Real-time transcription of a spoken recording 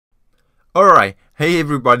Alright, hey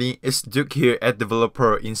everybody, it's Duke here at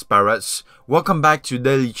Developer Inspires. Welcome back to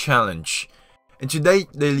Daily Challenge. In today's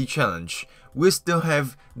Daily Challenge, we still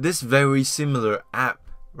have this very similar app,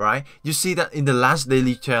 right? You see that in the last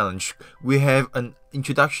Daily Challenge, we have an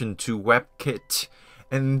introduction to WebKit.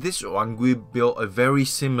 And in this one, we built a very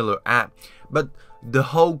similar app, but the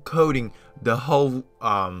whole coding, the whole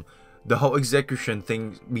execution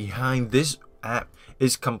thing behind this app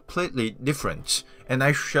is completely different, and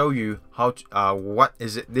I show you how to, what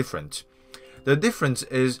is it different. The difference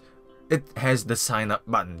is it has the sign up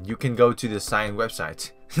button. You can go to the sign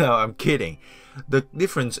website. No, I'm kidding. The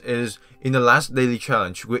difference is in the last daily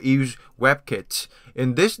challenge we use WebKit.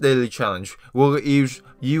 In this daily challenge we'll use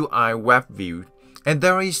UIWebView, and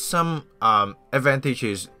there is some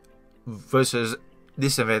advantages versus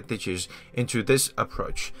disadvantages into this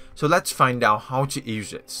approach. So let's find out how to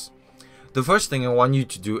use it. The first thing I want you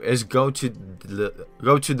to do is go to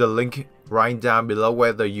the link right down below,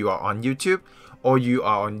 whether you are on YouTube or you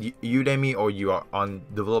are on Udemy or you are on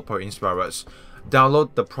Developer Inspires.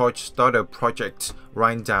 Download the starter project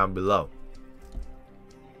right down below.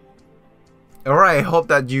 Alright, I hope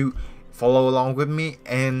that you follow along with me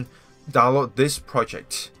and download this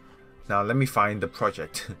project. Now let me find the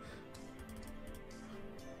project.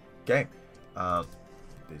 Okay,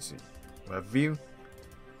 this is WebView.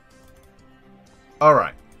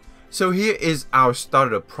 Alright, so here is our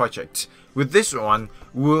starter project. With this one,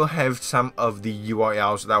 we'll have some of the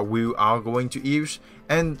URLs that we are going to use,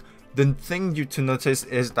 and the thing you to notice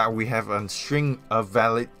is that we have a string of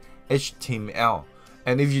valid HTML.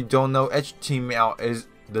 And if you don't know, HTML is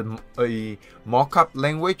a markup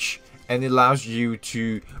language, and it allows you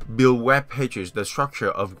to build web pages, the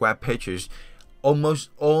structure of web pages.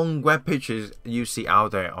 Almost all web pages you see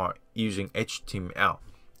out there are using HTML.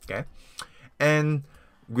 Okay, and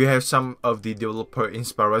we have some of the Developer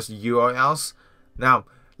Inspires URLs. Now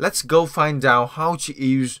let's go find out how to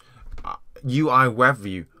use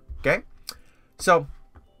UIWebView. Okay, so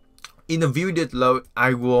in the view.load,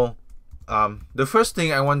 I will the first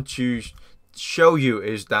thing I want to show you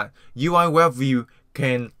is that UIWebView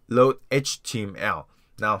can load HTML.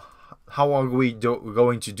 Now how are we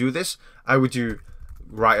going to do this? I would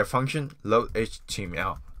write a function load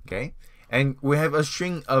HTML. Okay, and we have a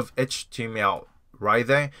string of HTML right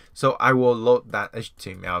there, so I will load that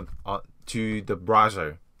HTML to the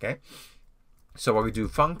browser. Okay, so I will do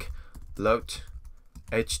func load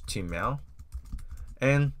HTML,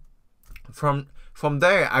 and from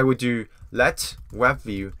there I would do let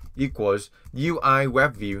WebView equals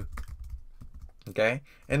UIWebView. Okay,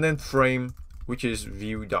 and then frame, which is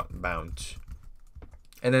view.bound,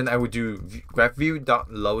 and then I would do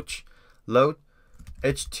WebView.load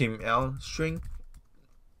HTML string,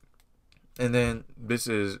 and then this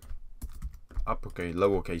is uppercase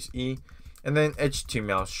lowercase e, and then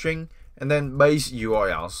HTML string, and then base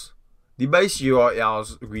URLs. The base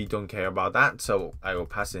URLs, we don't care about that, so I will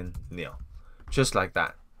pass in nil, just like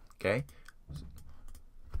that. Okay,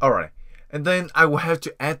 alright, and then I will have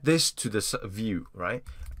to add this to the view, right?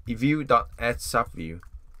 View.add subview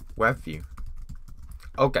WebView.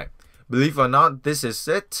 Okay, believe it or not, this is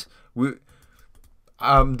it. The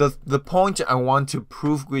point I want to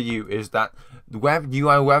prove with you is that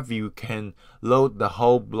UIWebView can load the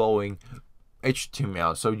whole blowing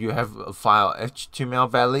HTML. So you have a file HTML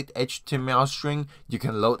valid HTML string, you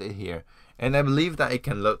can load it here, and I believe that it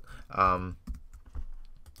can load.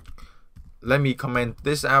 Let me comment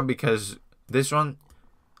this out, because this one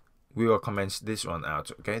we will comment this one out.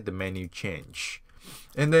 Okay, the menu change,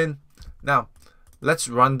 and then now let's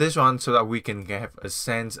run this one so that we can have a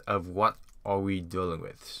sense of what are we dealing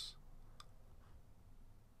with.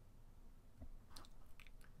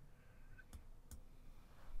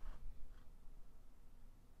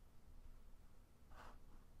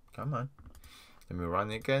 Come on, let me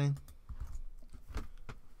run it again.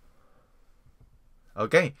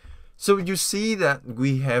 Okay, so you see that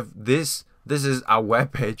we have this. This is our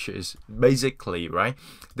web pages basically, right?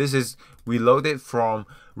 This is we loaded from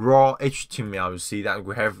raw HTML. You see that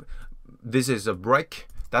we have, this is a break.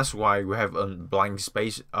 That's why we have a blank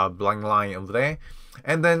space, a blank line over there,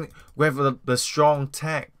 and then we have the strong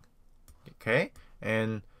tag. Okay,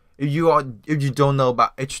 and if you don't know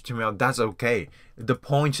about HTML, that's okay. The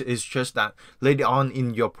point is just that later on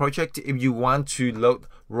in your project, if you want to load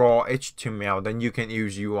raw HTML, then you can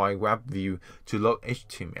use UIWebView to load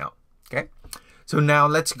HTML. Okay, so now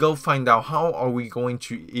let's go find out how are we going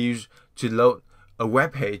to use to load a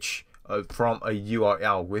web page from a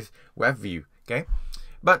URL with WebView. Okay,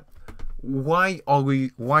 but why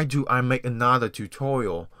do I make another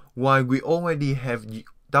tutorial? Why we already have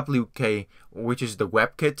WK, which is the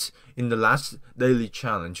WebKit, in the last daily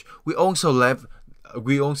challenge, we also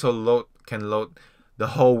can load the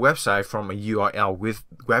whole website from a URL with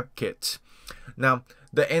WebKit. Now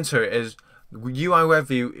the answer is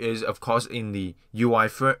UIWebView is of course in the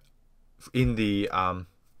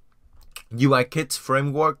UIKit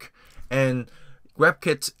framework, and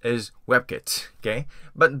WebKit is WebKit. Okay,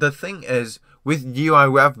 but the thing is, with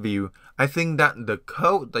UIWebView, I think that the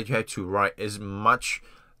code that you have to write is much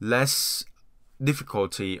less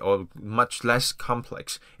difficulty or much less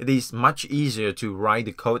complex. It is much easier to write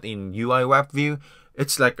the code in UIWebView.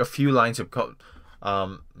 It's like a few lines of code,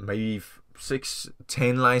 maybe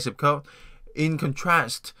 6-10 lines of code. In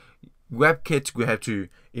contrast, WebKit, we have to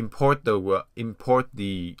import the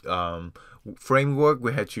framework.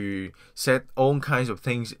 We have to set all kinds of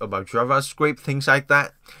things about JavaScript, things like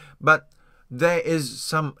that. But there is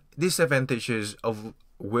some disadvantages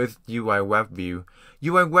with UIWebView.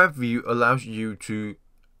 UIWebView allows you to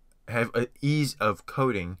have an ease of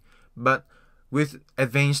coding, but with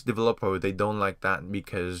advanced developer, they don't like that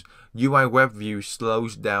because UIWebView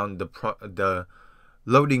slows down the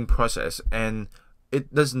loading process, and it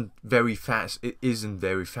isn't very fast.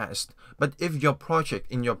 But if in your project,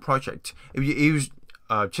 if you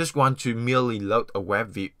just want to merely load a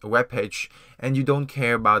web page and you don't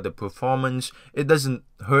care about the performance, it doesn't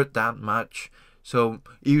hurt that much. So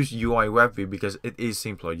use UIWebView because it is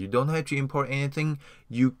simpler. You don't have to import anything.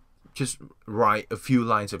 You just write a few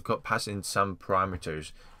lines of code, pass in some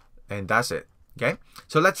parameters, and that's it. Okay,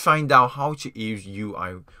 so let's find out how to use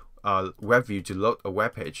UIWebView to load a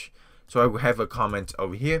web page. So I will have a comment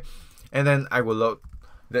over here, and then I will load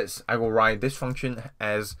this. I will write this function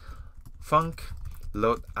as func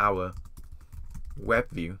load our web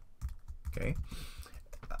view. Okay,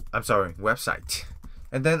 I'm sorry, website,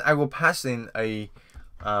 and then I will pass in a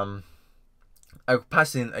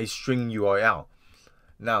string URL.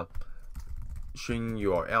 Now, string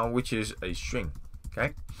URL, which is a string.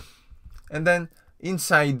 Okay, and then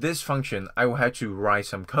inside this function, I will have to write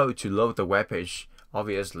some code to load the web page,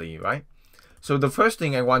 obviously, right? So the first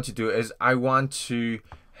thing I want to do is I want to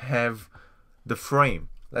have the frame.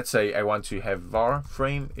 Let's say I want to have var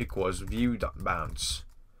frame equals view.bounds.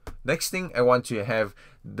 Next thing, I want to have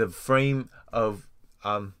the frame of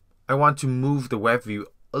I want to move the web view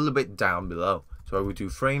a little bit down below. So I will do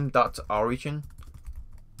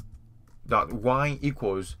frame.origin.y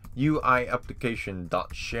equals UI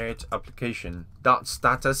application.shared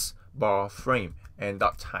application.status bar frame and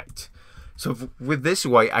 .height. So with this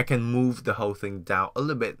way, I can move the whole thing down a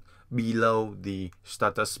little bit below the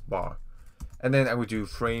status bar. And then I will do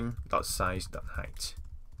frame.size.height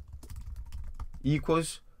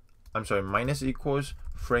equals, minus equals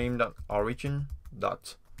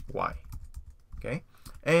frame.origin.y. Okay,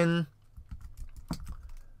 and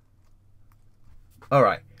all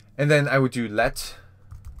right, and then I would do let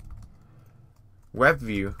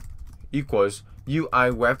WebView equals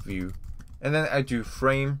UIWebView, and then I do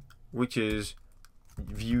frame, which is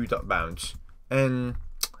view.bounds. And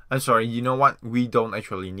I'm sorry, you know what? We don't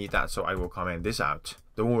actually need that, so I will comment this out.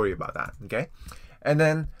 Don't worry about that, okay? And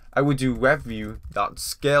then I would do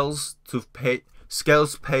WebView.scales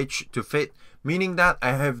page to fit, meaning that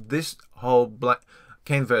I have this whole black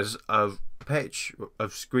canvas of page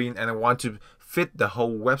of screen, and I want to fit the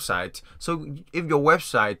whole website. So if your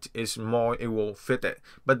website is more, it will fit it,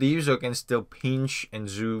 but the user can still pinch and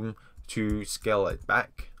zoom to scale it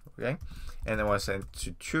back. Okay, and I want to send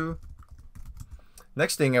to true.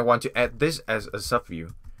 Next thing, I want to add this as a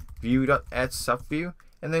subview, view.add subview,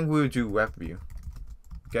 and then we'll do web view.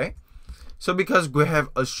 Okay, so because we have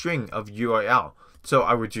a string of URL, so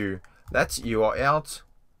I will do let's URL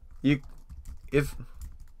if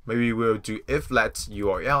maybe we'll do if let's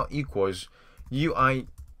URL equals UI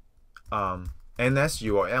ns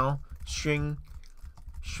URL string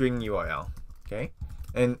URL. Okay,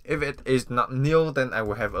 and if it is not nil, then I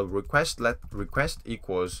will have a request. Let request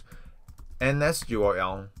equals ns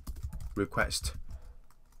URL request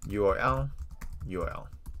URL.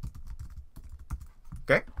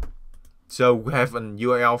 Okay, so we have an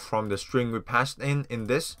URL from the string we passed in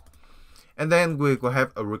this, and then we will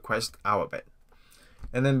have a request out of it.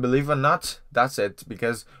 And then believe it or not, that's it,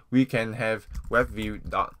 because we can have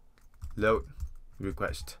webview.load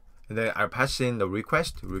request, and then I pass in the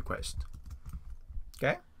request.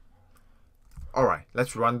 Okay, all right,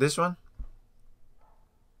 let's run this one.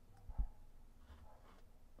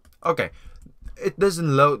 Okay, it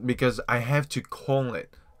doesn't load because I have to call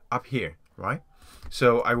it up here, right?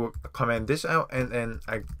 So I will comment this out, and then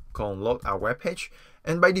I call load our web page,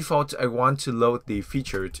 and by default I want to load the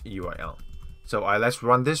featured URL. So let's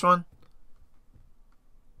run this one.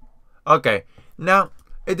 Okay, now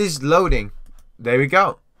it is loading. There we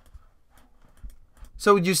go.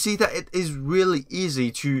 So you see that it is really easy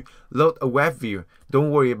to load a web view. Don't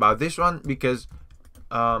worry about this one because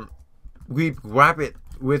we grab it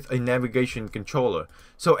with a navigation controller.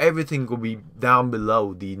 So everything will be down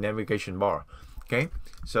below the navigation bar. Okay,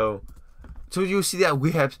 so you see that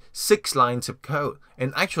we have 6 lines of code,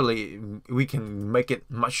 and actually we can make it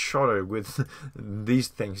much shorter with these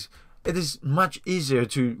things. It is much easier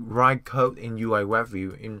to write code in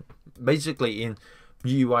UIWebView, basically in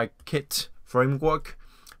UIKit framework,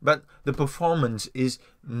 but the performance is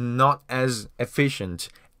not as efficient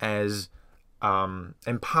as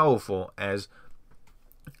and powerful as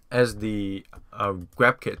the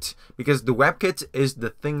WebKit, because the WebKit is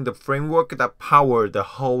the framework that power the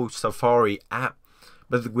whole Safari app.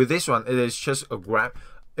 But with this one, it is just a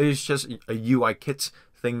UIKit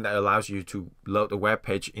thing that allows you to load a web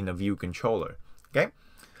page in a view controller. Okay,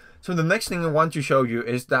 so the next thing I want to show you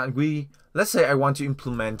is that let's say I want to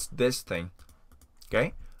implement this thing.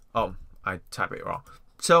 Okay, oh, I typed it wrong.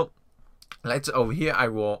 So let's over here, I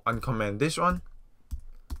will uncomment this one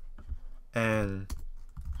and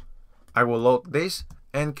I will load this.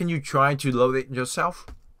 And can you try to load it yourself?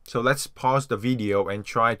 So let's pause the video and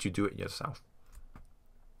try to do it yourself.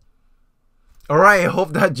 Alright, I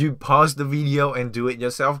hope that you pause the video and do it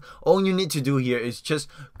yourself. All you need to do here is just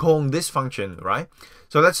call this function, right?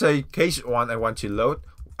 So let's say case 1, I want to load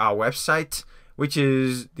our website, which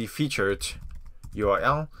is the featured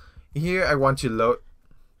URL. Here I want to load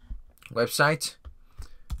website,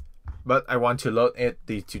 but I want to load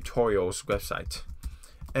the tutorials website.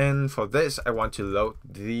 And for this, I want to load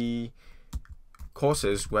the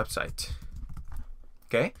courses website.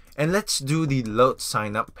 Okay, and let's do the load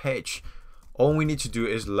sign up page. All we need to do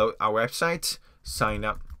is load our website, sign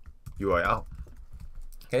up URL.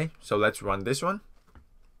 Okay, so let's run this one.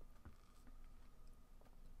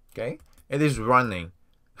 Okay, it is running.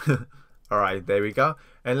 Alright, there we go.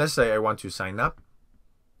 And let's say I want to sign up.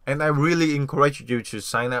 And I really encourage you to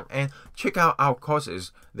sign up and check out our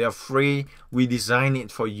courses. They are free. We design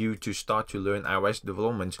it for you to start to learn iOS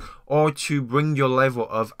development or to bring your level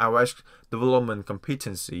of iOS development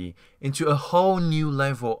competency into a whole new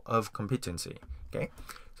level of competency. Okay,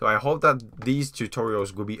 so I hope that these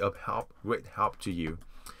tutorials will be of great help to you.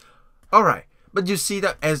 Alright, but you see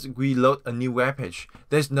that as we load a new web page,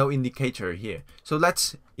 there's no indicator here. So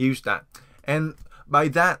let's use that. And by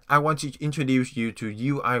that, I want to introduce you to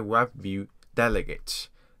UIWebView delegate.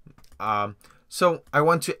 So I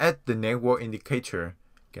want to add the network indicator.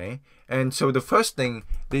 Okay, and so the first thing,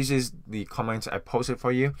 this is the comments I posted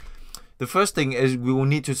for you. The first thing is we will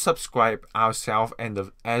need to subscribe ourselves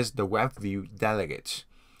as the WebView delegate,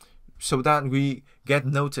 so that we get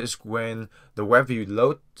noticed when the WebView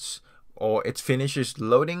loads, or it finishes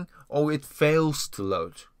loading, or it fails to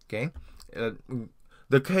load. Okay.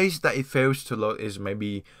 The case that it fails to load is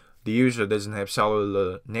maybe the user doesn't have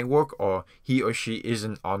cellular network or he or she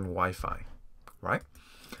isn't on Wi-Fi, right?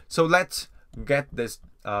 So let's get this.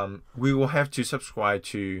 We will have to subscribe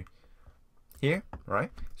to here,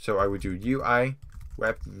 right? So I will do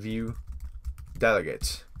UIWebView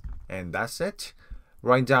delegate, and that's it.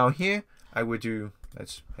 Right down here, I will do,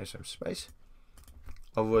 let's have some space.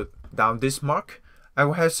 Over down this mark, I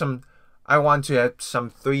will have some. I want to add some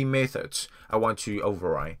 3 methods I want to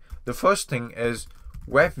override. The first thing is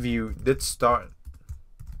WebView did start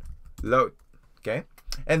load. Okay,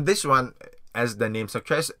 and this one, as the name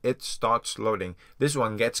suggests, it starts loading. This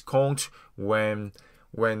one gets called when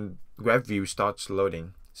WebView starts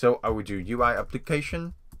loading. So I will do UI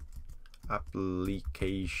application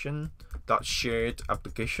dot shared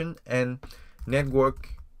application and network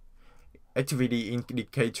activity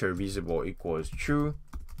indicator visible equals true.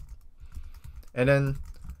 And then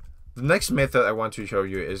the next method I want to show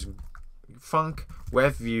you is func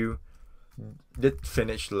WebView did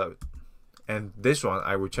finish load. And this one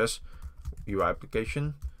I will just UI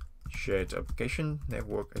application, shared application,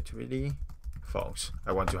 network activity, false.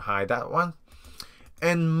 I want to hide that one.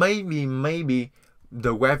 And maybe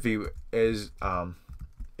the WebView is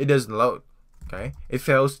it doesn't load. Okay, it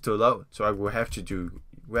fails to load. So I will have to do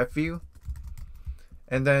WebView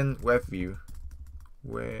and then WebView,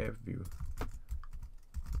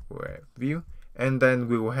 and then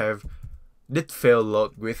we will have did fail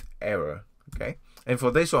load with error. Okay, and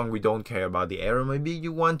for this one we don't care about the error. Maybe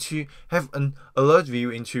you want to have an alert view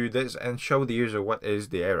into this and show the user what is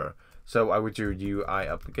the error. So I would do UI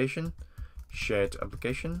application, shared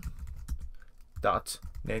application dot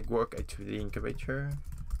network activity indicator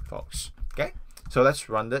false. Okay, so let's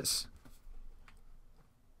run this.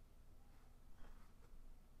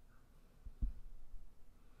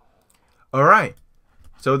 Alright,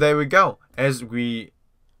 so there we go.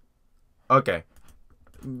 Okay,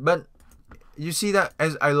 but you see that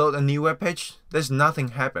as I load a new web page, there's nothing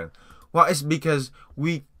happen. Well, it's because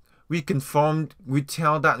we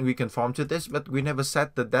tell that we conform to this, but we never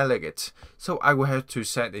set the delegate. So I will have to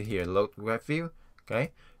set it here, load web view.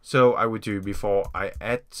 Okay, so I would do, before I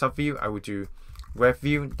add subview, I would do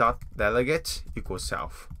webView.delegate equals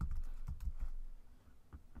self.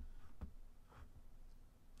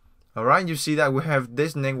 Alright, you see that we have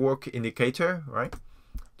this network indicator, right?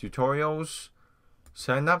 Tutorials,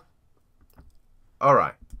 sign up.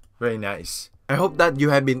 Alright, very nice. I hope that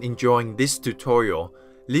you have been enjoying this tutorial.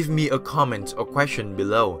 Leave me a comment or question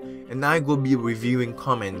below, and I will be reviewing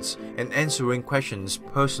comments and answering questions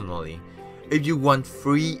personally. If you want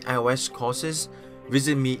free iOS courses,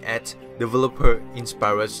 visit me at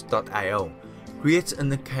developerinspirers.io. Create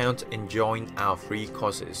an account and join our free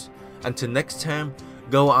courses. Until next time,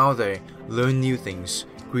 go out there, learn new things,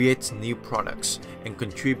 create new products, and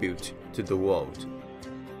contribute to the world.